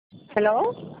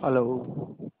Hello?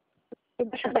 Hello.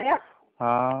 Subhashaya.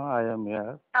 I am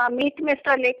here. Meet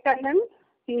Mr. Lekh Tandon.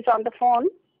 He is on the phone.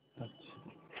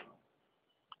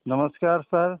 नमस्कार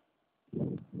sir.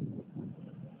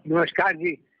 नमस्कार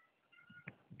जी,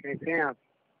 कैसे हैं आप?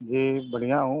 जी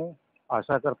बढ़िया हूँ.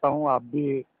 आशा करता हूँ आप भी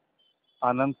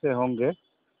आनंद से होंगे.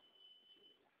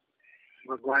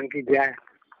 भगवान की दया है.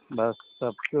 बस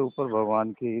सबके ऊपर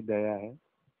भगवान की ही दया है.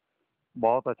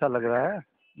 बहुत अच्छा लग रहा है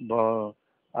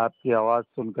आपकी आवाज़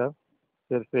सुनकर.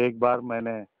 सिर्फ एक बार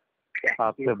मैंने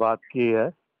आपसे बात की है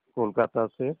कोलकाता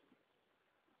से,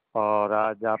 और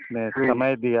आज आपने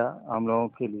समय दिया हम लोगों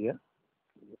के लिए.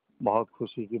 बहुत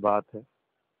खुशी की बात है.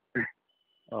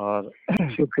 और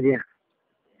शुक्रिया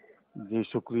जी,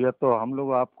 शुक्रिया तो हम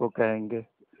लोग आपको कहेंगे,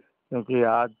 क्योंकि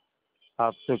आज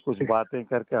आपसे कुछ बातें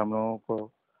करके हम लोगों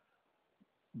को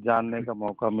जानने का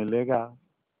मौका मिलेगा.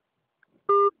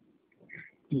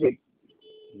 जी.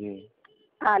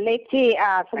 Lekh ji,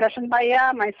 Sudarshan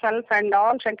Bhaiya, myself and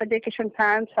all Shankar Jaikishan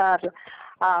fans are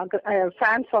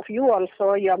fans of you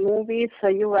also. Your movies,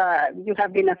 you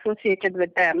have been associated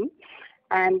with them.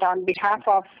 And on behalf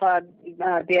of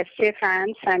the SJ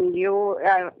fans and you,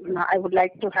 I would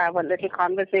like to have a little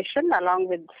conversation along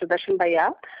with Sudarshan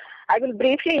Bhaiya. I will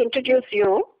briefly introduce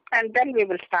you and then we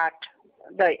will start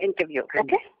the interview.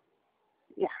 Okay?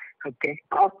 Yeah. Okay.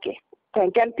 Okay.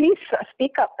 Thank you. And please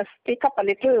speak up a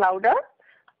little louder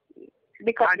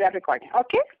because we are recording.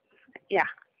 Okay? Yeah.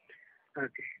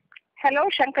 Okay. Hello,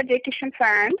 Shankar Jaikishan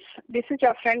fans. This is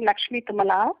your friend Lakshmi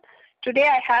Tumala. Today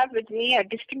I have with me a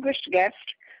distinguished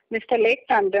guest, Mr. Lekh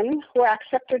Tandon, who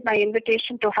accepted my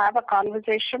invitation to have a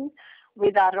conversation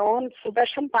with our own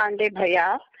Sudarshan Pandey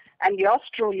Bhaiya and yours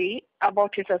truly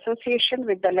about his association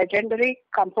with the legendary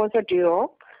composer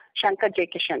duo, Shankar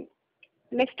Jaikishan.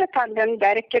 Mr. Tandon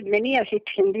directed many a hit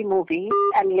Hindi movie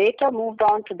and later moved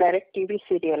on to direct TV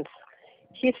serials.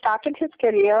 He started his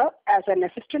career as an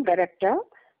assistant director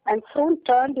and soon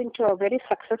turned into a very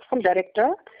successful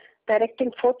director,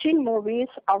 directing 14 movies,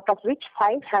 out of which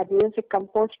 5 had music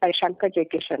composed by Shankar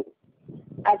Jaikishan.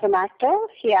 As an actor,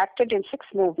 he acted in 6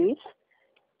 movies.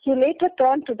 He later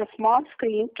turned to the small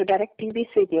screen to direct TV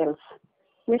serials.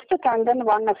 Mr. Tandon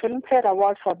won a Filmfare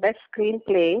Award for Best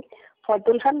Screenplay for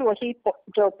Dulhan Wahi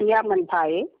Jo Piya Man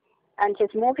Bhai, and his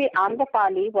movie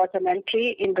Andapali was an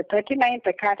entry in the 39th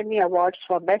Academy Awards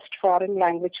for Best Foreign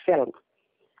Language Film.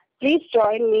 Please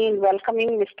join me in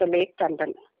welcoming Mr. Lekh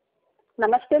Tandon.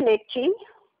 Namaste, Lekh ji.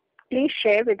 Please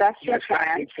share with us your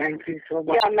fans, Thank you so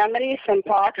much. your memories and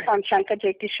thoughts on Shankar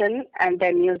Jaikishan and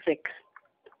their music.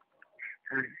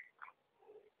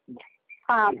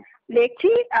 Lekh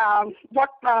ji,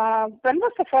 when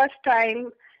was the first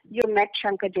time you met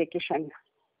Shankar Jaikishan?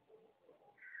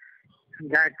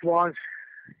 That was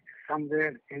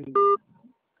somewhere in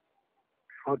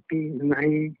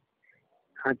 49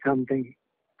 or something.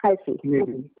 I see.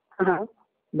 Maybe. Uh-huh.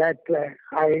 That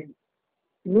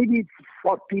maybe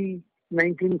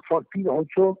 1940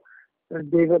 also,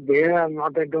 they were there or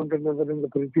not, I don't remember, in the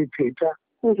Prithvi Theatre.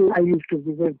 Mm-hmm. I used to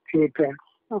visit theatre.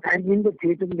 Okay. And in the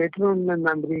theatre, later on my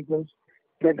memory goes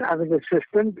that I was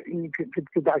assistant in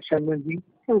Kitab Sharmaji,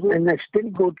 Mm-hmm. and I still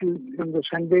go to, on the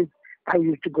Sundays, I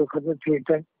used to go for the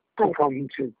theatre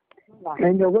performances. Wow.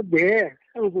 And over there,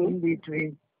 Mm-hmm. in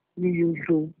between, we used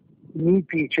to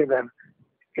meet each other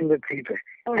in the theatre.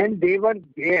 Mm-hmm. And they were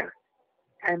there.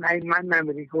 And my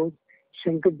memory goes,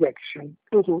 Shankar Jaikishan,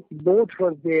 Mm-hmm. both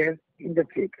were there in the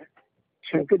theatre.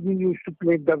 Shankarji used to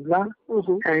play tabla,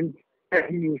 Mm-hmm. and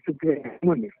he used to play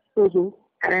harmonium. Mm-hmm.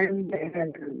 And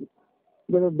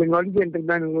there was a Bengali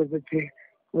gentleman who was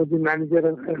the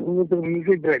manager, who was the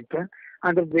music director.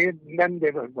 Under them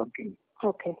they were working.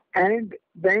 Okay. And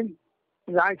then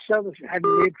Raj Sahab had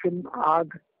made film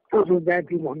Aag, so that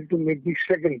he wanted to make the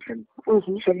second film.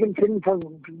 Mm-hmm. Second film, for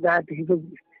that he was,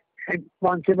 and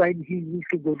once a while he used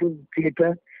to go to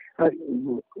theatre.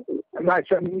 Raj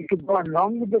Sahab used to go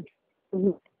along with the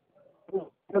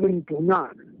in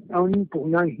Pune. In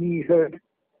Pune he heard,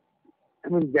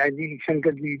 Jaji,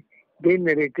 Shankarji, they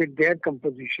narrated their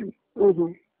composition.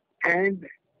 Mm-hmm. And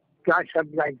Raj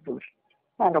Sahab liked those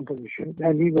compositions,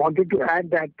 and he wanted to add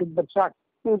that to Barsat.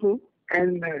 Mm-hmm.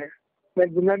 And the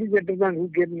Bengali gentleman who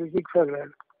gave music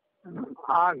for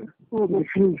Aag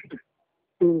refused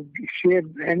to share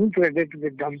any credit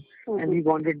with them, and he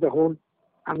wanted the whole,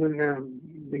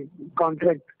 the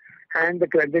contract and the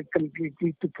credit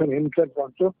completely for himself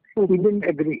also. He didn't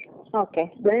agree.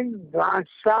 Okay. Then Raj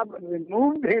Sahab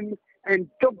removed him and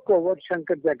took over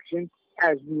Shankar Jaikishan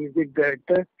as music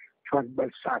director for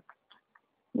Barsat.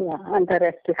 Yeah, and the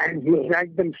rest is And he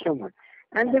liked them so much.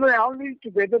 And they were always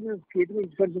together in theatre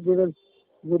because they were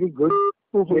very good.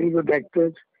 very good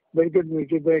actors, very good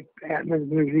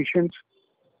musicians,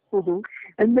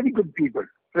 and very good people,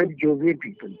 very jovial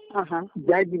people.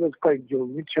 Jaiji was quite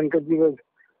jovial. Shankarji was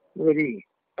very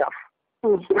tough,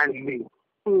 manly,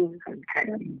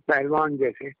 and पहलवान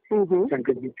जैसे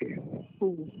शंकर जी थे.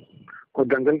 वो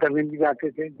दंगल करने भी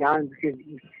जाते थे. जहाँ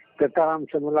दत्ताराम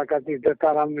से मुलाकात हुई,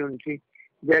 दत्ताराम ने उनकी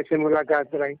जैसे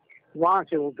मुलाकात रही, वहाँ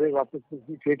से वो फिर वापस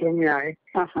थिएटर में आए.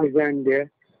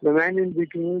 The man in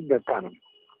between is Dattaram.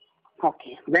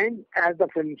 Okay. Then, as the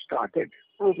film started,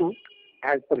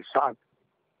 as per Saat,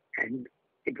 and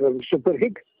it was a super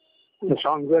hit, the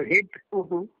songs were hit,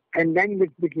 and then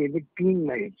it became a team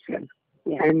by itself.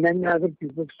 Yeah. And then other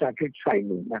people started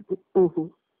signing that.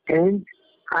 And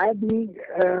I believe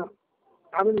I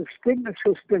was still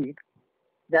assistant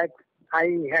that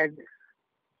I had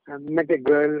met a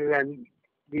girl and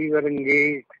we were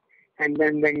engaged, and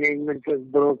then the engagement was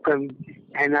broken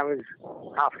and I was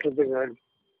after the girl.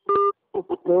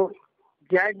 So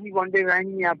Jaiji one day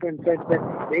rang me up and said that,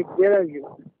 "Hey, where are you?"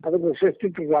 I was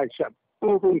assistant to WhatsApp.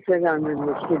 He said, "I'm in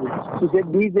the studio." He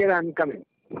said, "Be there, I'm coming."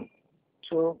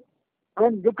 So, I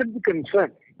mean, look at the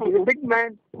concern. He's a big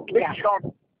man, big shot,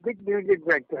 big music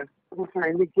director.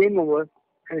 And he came over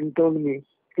and told me,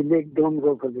 "Don't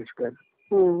go for this girl."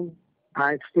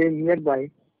 I stay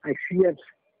nearby. I see her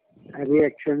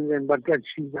reactions and what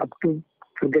she's up to,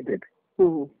 forget it.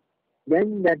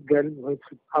 Then that girl was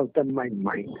out of my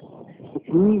mind.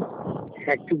 He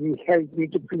actually helped me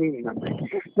to clean up.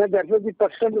 Now that was the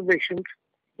personal relations.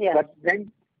 Yeah. But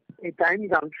then a time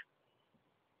comes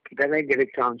that I get a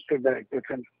chance to direct a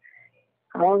film.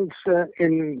 I was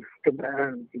in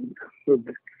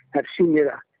with FC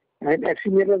Mira. And FC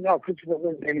Mira's office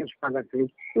was a famous Mahalakshmi.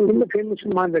 In the famous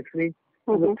Mahalakshmi,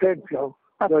 on the third floor,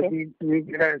 was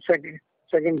the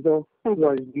second floor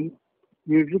was the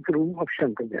music room of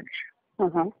Shankar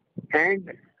Jaikishan.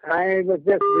 And I was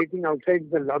just waiting outside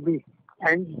the lobby,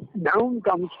 and down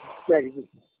comes Jaiji.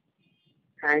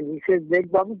 And he says,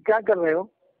 "Dekh Babu, क्या कर रहे हो?"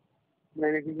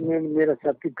 मैंने कहा, मेरा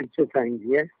सबकी picture sign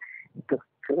किया.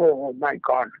 Oh my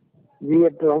God, we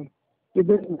don't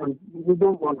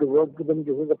want to work with them.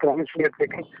 This is the promise we are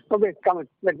taking. Okay, come on,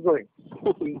 let's go in.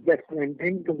 He just went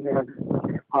into the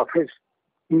office.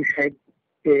 He said,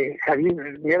 have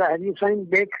you signed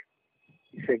Dekh?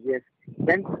 He said, yes.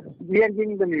 Then we are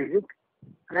giving the music.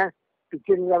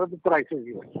 Picture is about the prices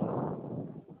yours.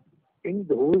 In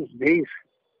those days,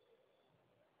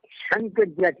 Shankar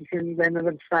Jaikishan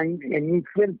never signed any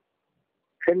film.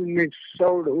 Film is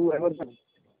sold whoever the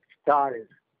star is.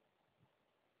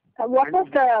 What was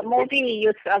the movie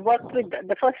you worked with?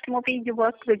 The first movie you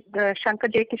worked with Shankar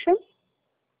Jaikishan?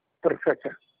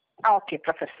 Professor. Okay,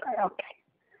 Professor. Okay.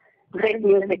 Great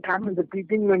music. I'm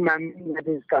repeating my memory that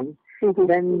is come.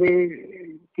 Then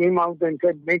they came out and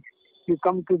said, "Next, you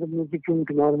come to the music room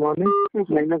tomorrow morning.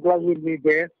 9 o'clock will be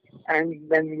there, and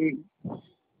then we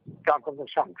talk of the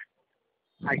songs."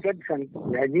 I said,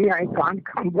 "Raji, I can't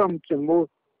come from Chembur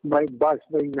by bus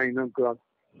by 9 o'clock.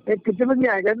 Hey, कितने बजे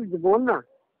आएगा तो बोलना,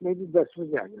 maybe 10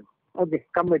 बजे आ जाओ. Okay,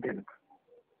 come at 10 o'clock.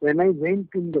 When I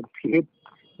went in the theater,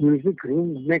 music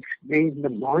room next day in the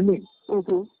morning, I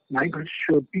was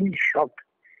totally shocked.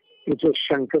 It was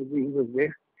Shankar Ji was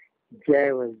there,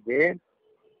 Jai was there,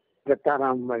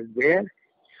 Dattaram was there,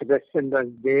 Sebastian was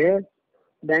there,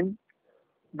 then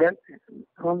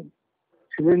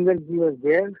Surinder Ji was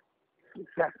there.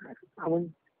 I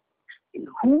mean,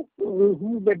 who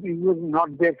that he was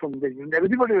not there from the union?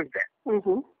 Everybody was there.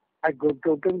 I got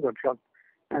shocked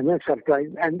and I was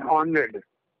surprised and honored.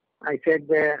 I said,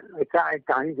 I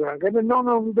can't go.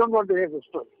 No, we don't want to hear the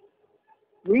story.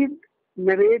 We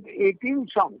narrate 18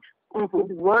 songs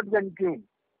with words and tune.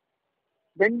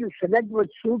 Then you select what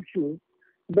suits you,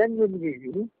 then we'll give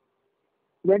you,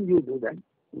 then you do that.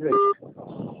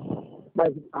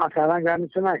 But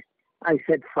I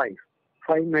said 5.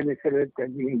 5 minutes later,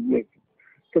 we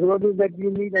so what is that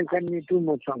you need? And send me 2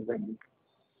 more songs I need.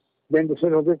 Then they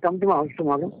said, "Okay, come to my house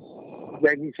tomorrow."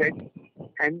 Then he said,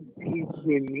 and he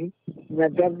gave me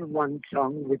another 1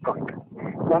 song recorded.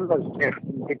 One was left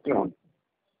later on.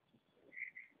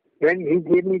 When he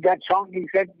gave me that song, he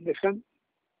said, "Listen,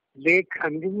 Lekh,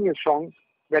 I'm giving you a song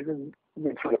that is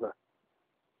forever."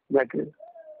 That is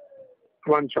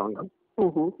 1 song.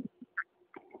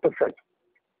 Perfect.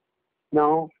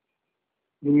 Now,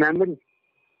 remember,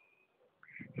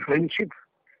 friendship,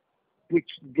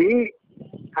 which they,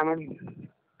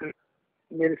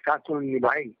 मेरे साथ में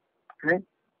निभाई है.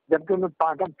 जब तो मैं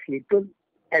part of theatre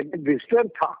as a visitor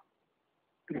था,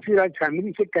 Prithviraj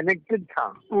family से कनेक्टेड था,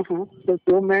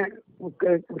 तो मैं उस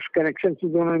कनेक्शन से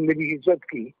जो मेरी इज्जत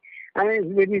की, and it's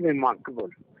very remarkable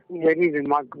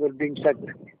being such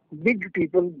big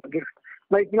people.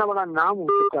 भाई इतना बड़ा नाम हो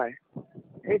चुका है,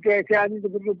 एक ऐसे आदमी तो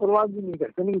बिल्कुल परवाह भी नहीं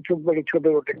करते, नहीं छोटे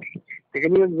छोटे की,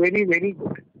 लेकिन ये वेरी वेरी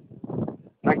गुड.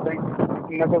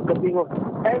 मतलब कभी वो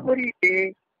every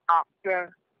day after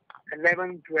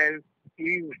 11-12 he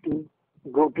used to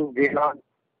go to Gaylord,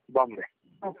 Bombay.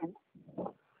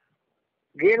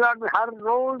 Gaylord में हर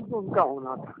रोज उनका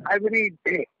होना था. Every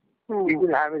day he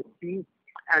will have a tea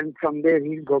and from there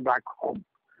he'll go back home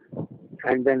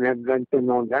and then have lunch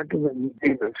and all that and then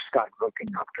he will start working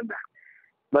after that.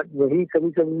 But वही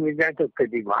कभी कभी मिल जाए तो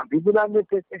कभी वहाँ भी बुला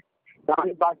लेते थे, वहाँ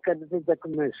भी बात कर लेते थे.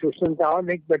 मैं सोचता था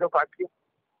और एक बैठो बात किया,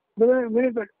 मेरे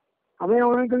हमें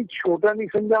उन्होंने कभी छोटा नहीं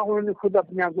समझा, उन्होंने खुद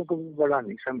अपने आप को कभी बड़ा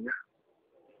नहीं समझा.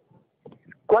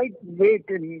 Quite late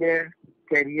in their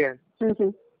career,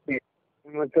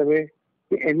 मतलब है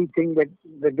anything that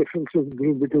the differences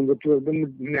grew between the two of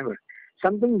them, never.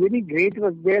 Something very great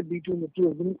was there between the two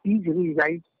of them. Each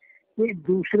realized कि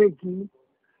दूसरे की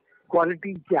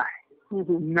क्वालिटी क्या है,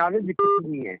 नॉलेज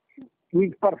कितनी है, he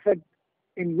is perfect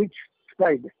in which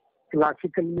side,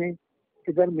 classical में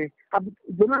किधर में. अब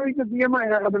दोनों भी तो दिया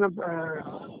अपना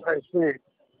इसमें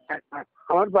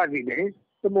और पार्टी ने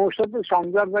तो most of the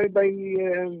songs are bye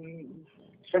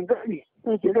Shankar ji,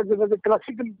 because there was a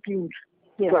classical tunes,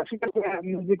 classical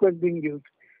music was being used,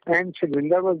 and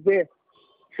Shrivinder was there.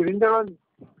 Shrivinder was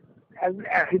as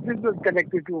it was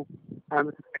connected to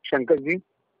Shankar ji,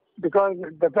 because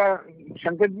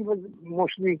Shankar ji was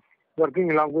mostly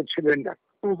working along with Shrivinder.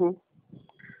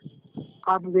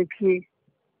 आप देखिए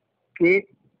कि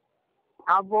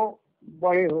अब वो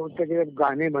बड़े होते जब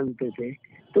गाने बनते थे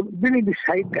तो बिल्कुल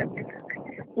डिसाइड करते थे.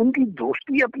 उनकी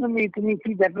दोस्ती अपने में इतनी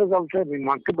थी, दैट वाज आल्सो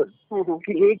रिमार्केबल,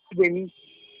 कि एक दिन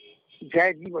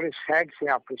जय जी बड़े सैड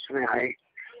से ऑफिस में आए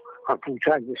और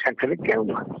पूछा कि शंकर क्या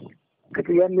हुआ.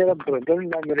 कहते यार मेरा ब्रदर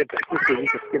ना मेरे पैसे चोरी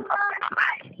करके भाग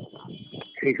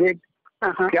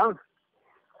गया. क्या?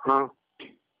 हाँ.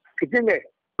 कितने गए?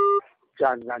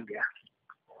 4 लाख गया.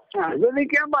 नहीं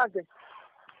क्या बात है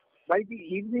भाई, the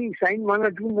evening signed 1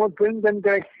 or 2 more films and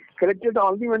collected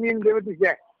all the money and gave it to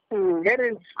Jay. Here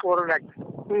is 4 lakh.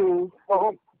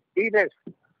 Oh, he rest.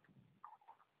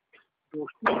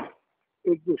 दोस्ती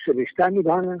एक दूसरे रिश्ता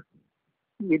निभाना,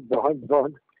 ये बहुत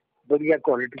बहुत बढ़िया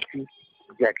क्वालिटी थी.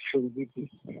 जैक्सन जी की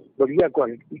बढ़िया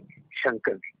क्वालिटी थी.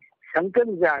 शंकर जी, शंकर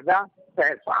ज्यादा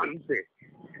पहचान से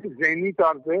ज़हनी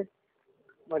तौर पे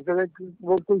मतलब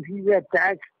वो किसी से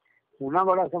अटैच होना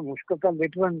बड़ा सा मुश्किल था.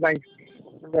 Later on,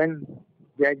 when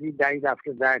Jayji died,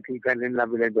 after that he fell in love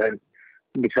with a girl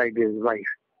beside his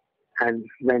wife, and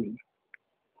then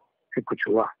कुछ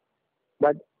हुआ.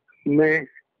 But मैं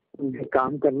उनके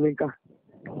काम करने का,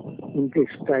 उनके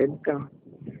स्टाइल का,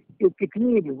 ये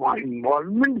कितनी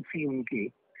इन्वॉल्वमेंट थी उनकी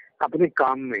अपने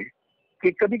काम में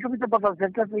कि कभी कभी तो पता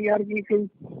चलता था यार कि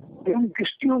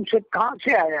किस ट्यून से कहाँ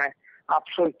से आया है. आप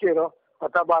सोचते रहो,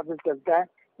 पता बाद में चलता है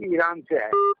कि ईरान से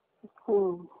आया.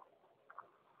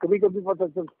 कभी कभी पता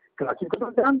चलता. क्लासिकल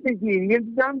तो जानते थे,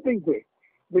 इंडियन जानते थे,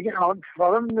 लेकिन और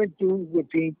फॉरेन में ट्यून जो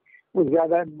थी वो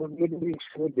ज्यादा मिडिल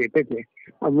ईस्ट में देते थे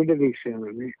और मिडिल ईस्ट से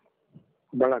उन्होंने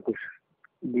बड़ा कुछ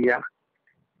दिया.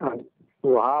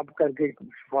 वहाब करके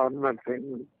फॉरेनर थे,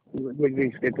 मिडिल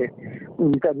ईस्ट के थे,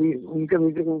 उनका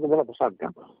म्यूजिक उनको बड़ा पसंद था.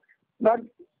 पर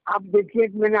आप देखिए,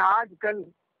 मैंने आज कल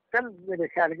मेरे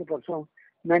ख्याल के परसों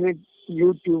मैंने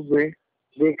यूट्यूब में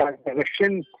देखा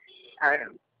Russian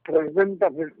president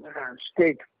of the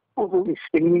state is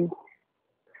singing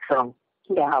song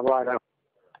Avara.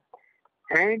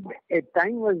 And a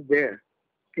time was there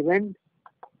when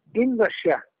in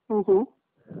Russia,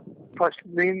 first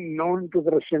name known to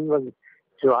the Russian was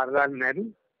Jawaharlal Nehru,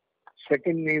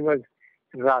 second name was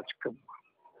Rajkumar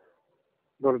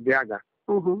Gurdyaga.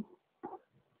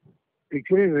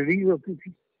 पिक्चरें release होती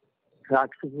थी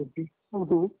राजकपूर की,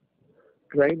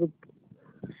 private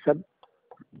सब.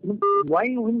 Why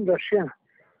in Russia?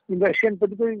 In Russian,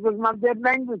 particularly, it was not their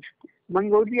language.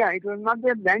 Mongolia, it was not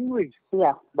their language.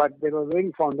 Yeah. But they were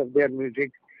very fond of their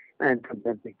music and of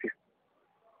their picture.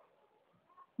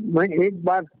 मैं एक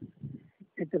बार,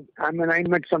 I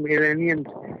met some Iranians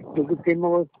who came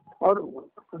over, और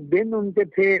दिन उनके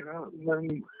थे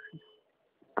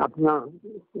अपना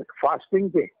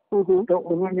fasting पे, तो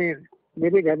उन्होंने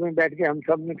मेरे घर में बैठ के हम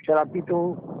सब ने शराब पी. तो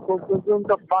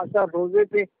उनका फास्टा रोजे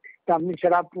थे तो हमने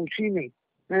शराब पूछी नहीं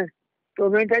है. तो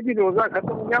मैंने कहा जी रोजा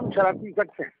खत्म हो गया, हम शराब पी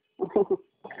सकते हैं.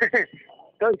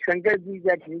 तो शंकर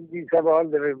जी सब और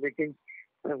लेकिन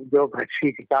जो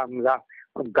हंसी का मजाक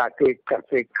गाते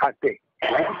करते खाते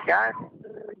क्या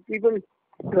पीपल.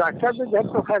 द्राक्षा तो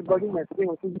जब तो खैर बड़ी मछली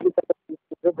होती थी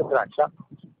द्राक्षा,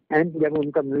 एंड जब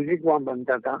उनका म्यूजिक वहाँ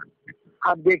बनता था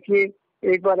आप देखिए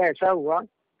एक बार ऐसा हुआ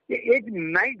कि एक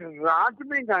नाइट रात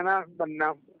में गाना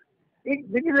बनना, एक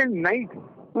night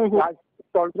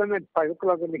at 5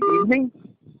 o'clock in the evening,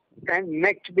 and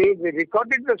next day they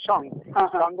recorded the song.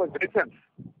 Song was written.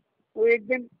 वो एक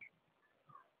दिन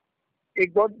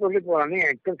एक बहुत बड़े पुराने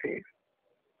एक्टर थे,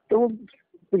 तो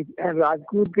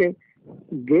राजकोट के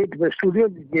गेट में, स्टूडियो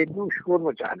गेट में शोर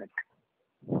मचा रहे थे।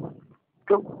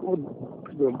 तो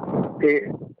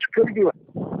सिक्योरिटी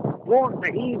वो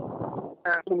नहीं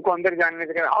उनको अंदर जाने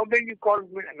से, how did you call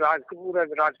Raj Kapoor as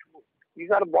Raj Kapoor,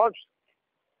 these are boss,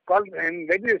 call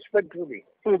and very respectfully.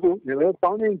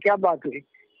 कौन है, क्या बात हुई?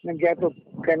 मैं गया तो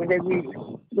कहने का भी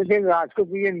लेकिन राज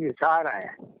कपूर ये निसार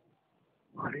आया।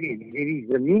 अरे मेरी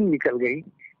जमीन निकल गई।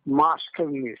 Master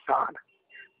Nisar,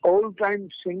 all time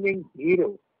singing hero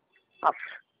of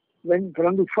when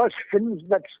from the first films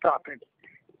that started,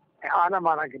 आना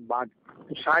माना के बाद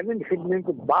साइलेंट फिल्में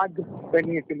के बाद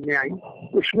पहली फिल्में आई,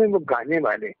 उसमें वो गाने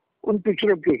वाले उन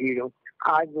पिक्चरों के हीरो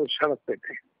आज वो सड़क पे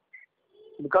थे।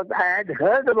 Because I had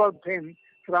heard about him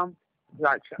from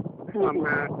Raja,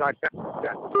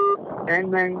 and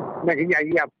मैं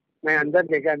आइए आप, मैं अंदर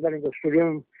लेकर अंदर एक स्टूडियो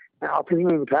में ऑफिस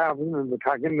में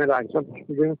बिठा के मैं राज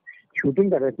साहब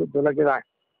शूटिंग कर रहे थे। बोला कि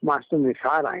मास्टर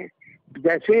निसार आए।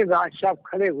 जैसे राज साहब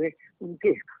खड़े हुए, उनके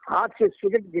हाथ से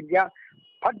सिगरेट गिर गया,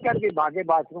 फट करके भागे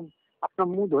बाथरूम अपना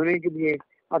मुंह धोने के लिए,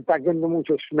 और ताकि उनके मुंह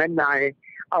से स्मेल ना आए,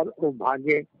 और वो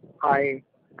भागे आए।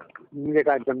 मुझे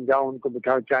कहा जम जाओ, उनको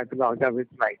बिठाओ, चाय पिलाओ,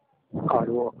 पिलाई, और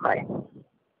वो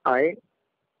आए।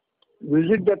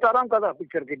 म्यूजिक दत्ताराम का था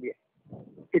पिक्चर के लिए।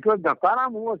 It was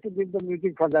Dataram who was to give the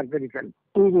music for that very film.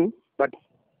 But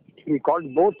he called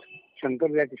both Shankar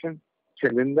Jaikishan,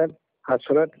 Shalinder,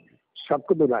 हसरत,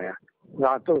 सबको बुलाया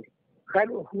रातों। खैर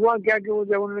हुआ क्या कि वो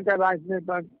जब उन्होंने कहा राज मेरे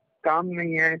पास काम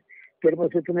नहीं है, तेरे पास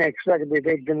इतने एक्स्ट्रा के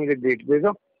देते, एक दिन मुझे डेट दे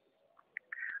दो,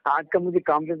 आज का मुझे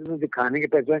काम दे, तुम्हें दिखाने के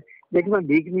पैसे, लेकिन मैं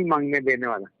भीख नहीं मांगने देने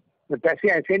वाला, मैं पैसे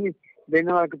ऐसे नहीं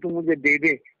देने वाला कि तू मुझे दे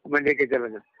दे मैं लेके चला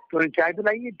जाऊँ। तो चाय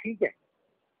पिलाई, ठीक है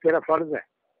तेरा फर्ज है,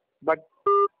 बट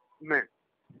मैं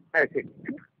ऐसे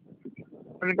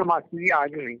उन्होंने कहा मास्टर जी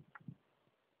आज नहीं,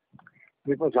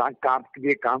 मेरे पास आज काम के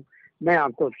लिए काम, मैं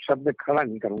आपको सब में खड़ा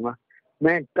नहीं करूंगा,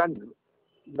 मैं कल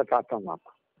बताता हूँ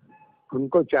आपको।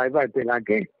 उनको चाय बाय पिला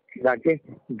के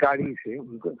गाड़ी से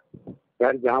उनको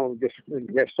घर जहाँ वो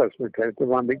गेस्ट हाउस में ठहरते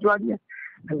वहां भिजवा दिया।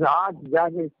 रात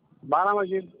जाके 12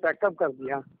 बजे पैकअप कर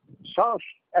दिया। 100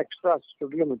 एक्स्ट्रा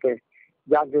स्टूडियो में थे,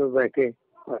 जाके वो बैठे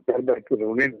घर बैठ के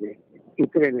रोने लगे।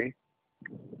 इतने में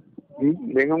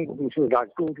बेगम को मुझे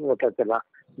राजकोट पता चला,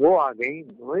 वो आ गई।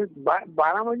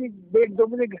 12 बजे 1-2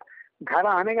 बजे घर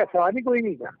आने का सवाल ही कोई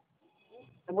नहीं था।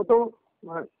 वो तो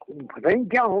पता नहीं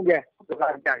क्या हो गया,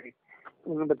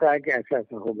 उन्होंने बताया कि ऐसा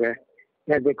ऐसा हो गया।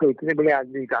 या देखो इतने बड़े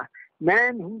आदमी का,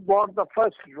 man who bought the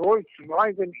first Rolls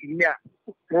Royce in India,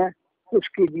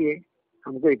 उसके लिए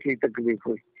हमको इतनी तकलीफ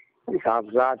हुई। साहब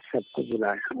रात सबको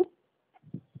बुलाया,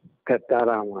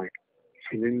 दत्ताराम आए,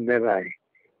 सिलेंडर आए,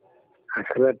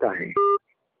 हसरत आए,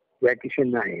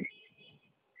 जयकिशन आए,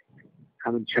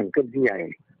 हम शंकर जी आए,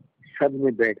 सब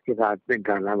ने बैठ के रात में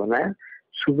गाना बनाया।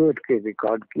 सुबह उठ के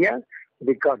रिकॉर्ड किया,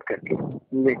 रिकॉर्ड करके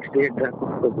नेक्स्ट डे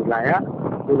उसको बुला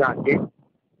के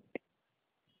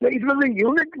it was a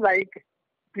unit like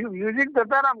music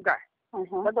Dattaram का है,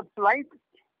 मतलब फ्लाइट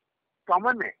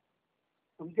कॉमन है,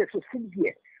 उनके सिस्टम की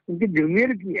है, उनकी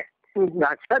जूनियर की है,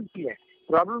 राजसाद की है,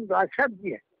 प्रॉब्लम राजसाद की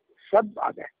है, सब आ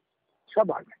गए।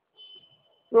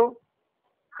 तो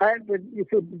खैर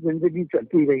इसे जिंदगी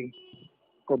चलती रही।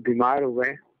 और बीमार हो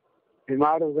गए,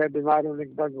 बीमार होने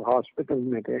के बाद हॉस्पिटल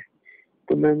में थे,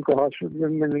 तो मैं उनको हॉस्पिटल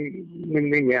में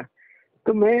मिलने गया।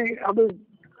 तो मैं अब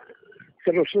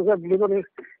चलो सब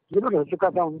लिवर हो चुका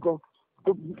था उनको,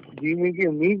 तो जीने की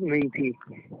उम्मीद नहीं थी।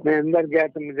 मैं अंदर गया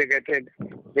तो मुझे कहते,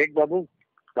 देख बाबू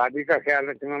दादी का ख्याल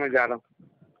रखना, मैं जा रहा हूँ।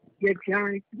 ये क्या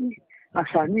इतनी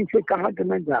आसानी से कहा कि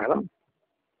मैं जा रहा हूँ,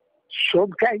 सो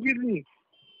कैजुअली,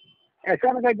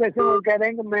 ऐसा लगा जैसे वो कह रहे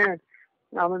हैं कि मैं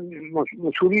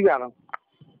मसूरी जा रहा हूँ,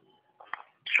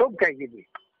 so casually.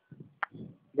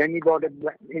 Then he bought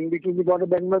in between he bought a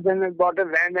Bangalore, then he bought a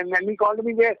land, and then he called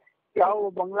me there. क्या वो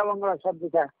बंगला सब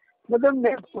दिखा। मतलब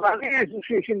मैं पुराने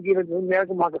एसोसिएशन की मेरा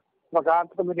तो मकान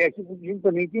तो मेरी ऐसी पोजीशन तो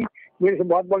नहीं थी, मेरे से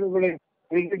बहुत बड़े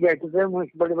बैठे थे,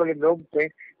 बड़े बड़े लोग थे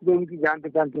जो उनकी जान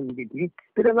पहचान तो उनकी थी।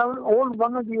 फिर old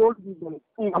one of the old people,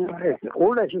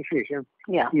 old association,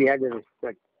 he had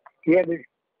respect, he had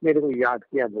मेरे को याद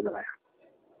किया, बुलाया।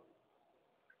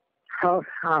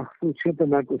 हाँ पूछे तो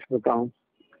मैं कुछ बताऊं।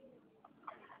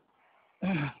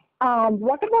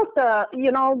 What about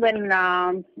when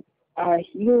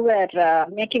you were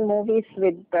making movies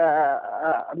with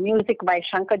music by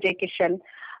Shankar Jaikishan?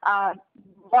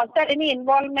 Was there any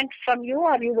involvement from you,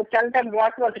 or you would tell them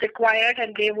what was required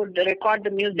and they would record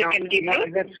the music and give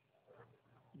you?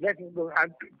 That is good. I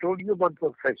told you about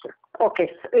Professor.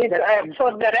 Okay. So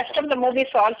the rest of the movies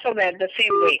also were the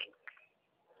same way?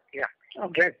 Yeah.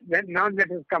 Okay. Now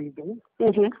that has come to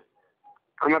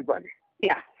Amarpali.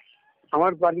 Yeah.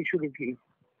 Amarpali शुरू की.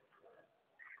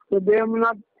 So they have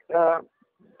not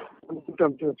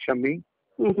to Shami.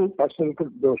 Personal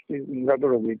दोस्ती ज़्यादा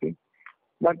हो गई थी.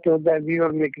 But that we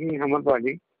were making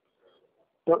Amarpali.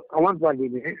 तो Amarpali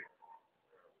में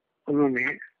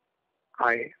उन्होंने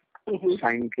आए,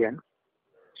 साइन किया,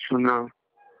 सुना,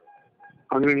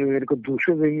 उन्होंने मेरे को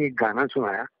दूसरे दिन एक गाना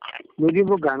सुनाया. मुझे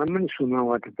वो गाना मैंने सुना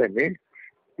हुआ था पहले,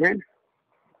 है,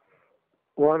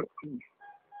 और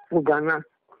वो गाना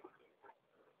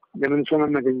जब मैंने सुना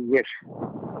मैं कही यस.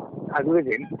 अगले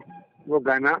दिन वो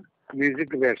गाना म्यूजिक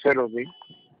रिहर्सल हो गई.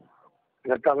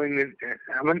 लता भाई ने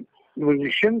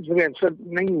म्यूजिशियंस रिहर्सल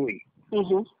नहीं हुई.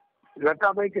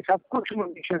 लता भाई के साथ कुछ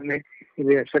म्यूजिशियन ने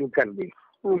रिहर्सल कर दी.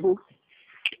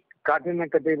 काटे न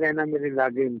कटे रहना मेरे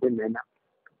लागे इनसे लेना,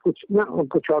 कुछ ना और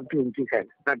कुछ और ट्यून थी खैर,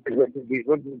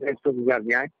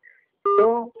 तो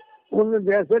उन्होंने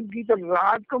रिहर्सल की. तो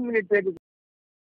रात को मैंने